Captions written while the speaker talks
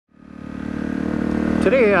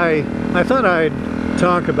Today I thought I'd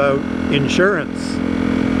talk about insurance,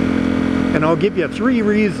 and I'll give you 3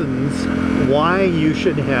 reasons why you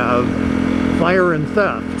should have fire and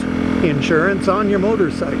theft insurance on your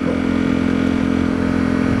motorcycle.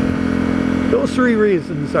 Those 3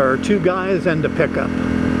 reasons are 2 guys and a pickup.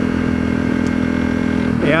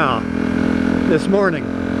 Yeah, this morning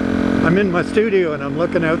I'm in my studio and I'm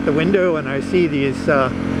looking out the window and I see these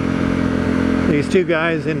 2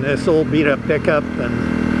 guys in this old beat up pickup,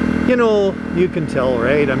 and you know, you can tell,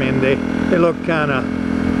 right? I mean, they look kind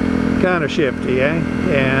of shifty, eh?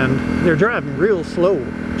 And they're driving real slow,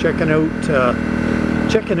 checking out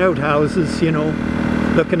houses, you know,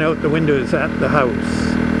 looking out the windows at the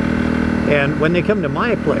house. And when they come to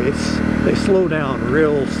my place, they slow down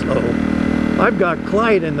real slow. I've got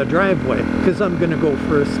Clyde in the driveway because I'm going to go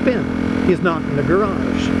for a spin. He's not in the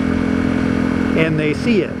garage. And they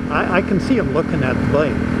see it. I can see him looking at the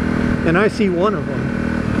bike. And I see one of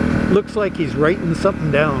them. Looks like he's writing something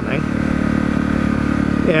down, eh?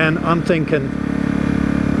 And I'm thinking,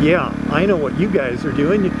 yeah, I know what you guys are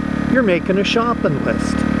doing. You're making a shopping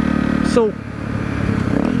list. So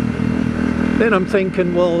then I'm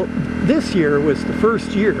thinking, well, this year was the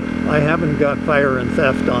first year I haven't got fire and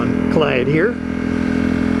theft on Clyde here.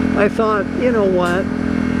 I thought, you know what?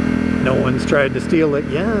 No one's tried to steal it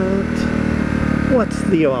yet. What's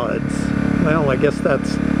the odds? Well, I guess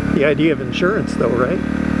that's the idea of insurance though, right?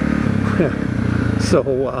 So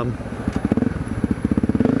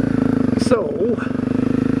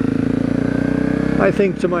I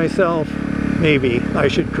think to myself, maybe I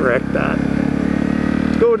should correct that.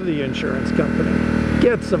 Go to the insurance company.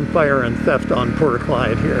 Get some fire and theft on poor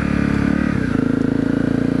Clyde here.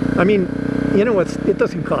 I mean, you know, it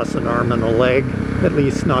doesn't cost an arm and a leg, at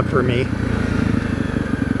least not for me.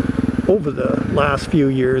 Over the last few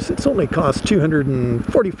years, it's only cost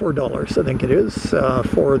 $244, I think it is,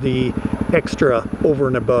 for the extra over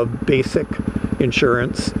and above basic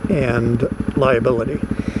insurance and liability.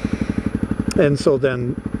 And so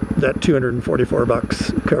then that 244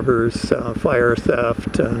 bucks covers fire,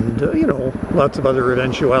 theft, and you know, lots of other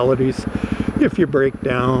eventualities. If you break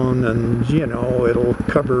down, and you know, it'll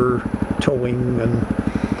cover towing and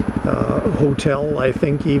hotel, I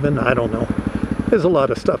think, even, I don't know. There's a lot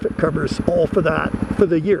of stuff it covers, all for that, for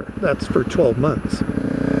the year. That's for 12 months.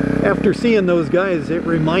 After seeing those guys, it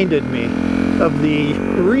reminded me of the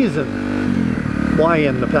reason why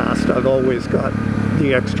in the past I've always got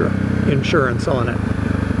the extra insurance on it.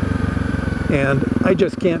 And I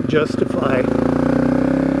just can't justify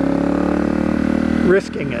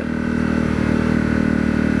risking it.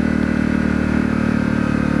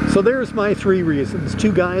 So there's my 3 reasons.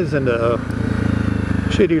 2 guys and a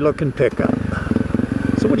shitty looking pickup.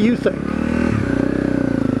 So what do you think?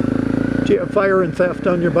 Do you have fire and theft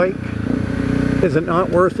on your bike? Is it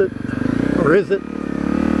not worth it? Or is it?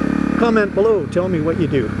 Comment below. Tell me what you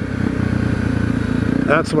do.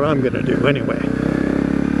 That's what I'm going to do anyway.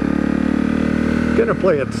 Gonna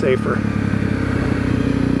play it safer.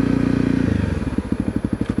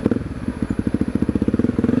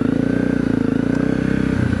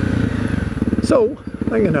 So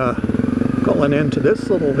I'm gonna call an end to this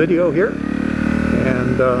little video here,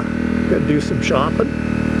 and gonna do some shopping.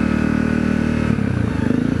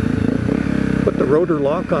 Put the rotor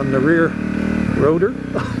lock on the rear rotor.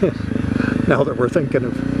 Now that we're thinking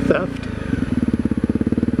of theft.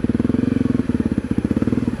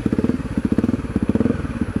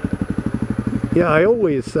 Yeah, I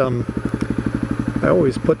always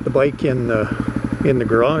put the bike in the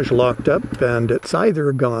garage locked up, and it's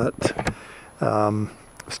either got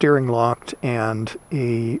steering locked and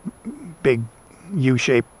a big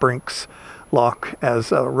U-shaped Brinks lock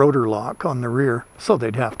as a rotor lock on the rear, so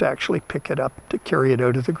they'd have to actually pick it up to carry it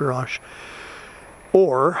out of the garage.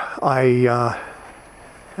 Or I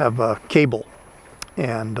have a cable,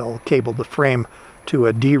 and I'll cable the frame to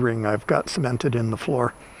a D-ring I've got cemented in the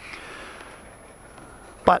floor.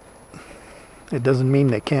 But it doesn't mean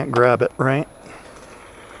they can't grab it, right?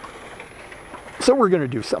 So we're going to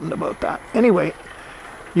do something about that. Anyway,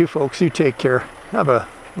 you folks, you take care. Have a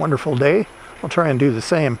wonderful day. I'll try and do the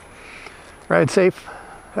same. Ride safe.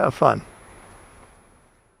 Have fun.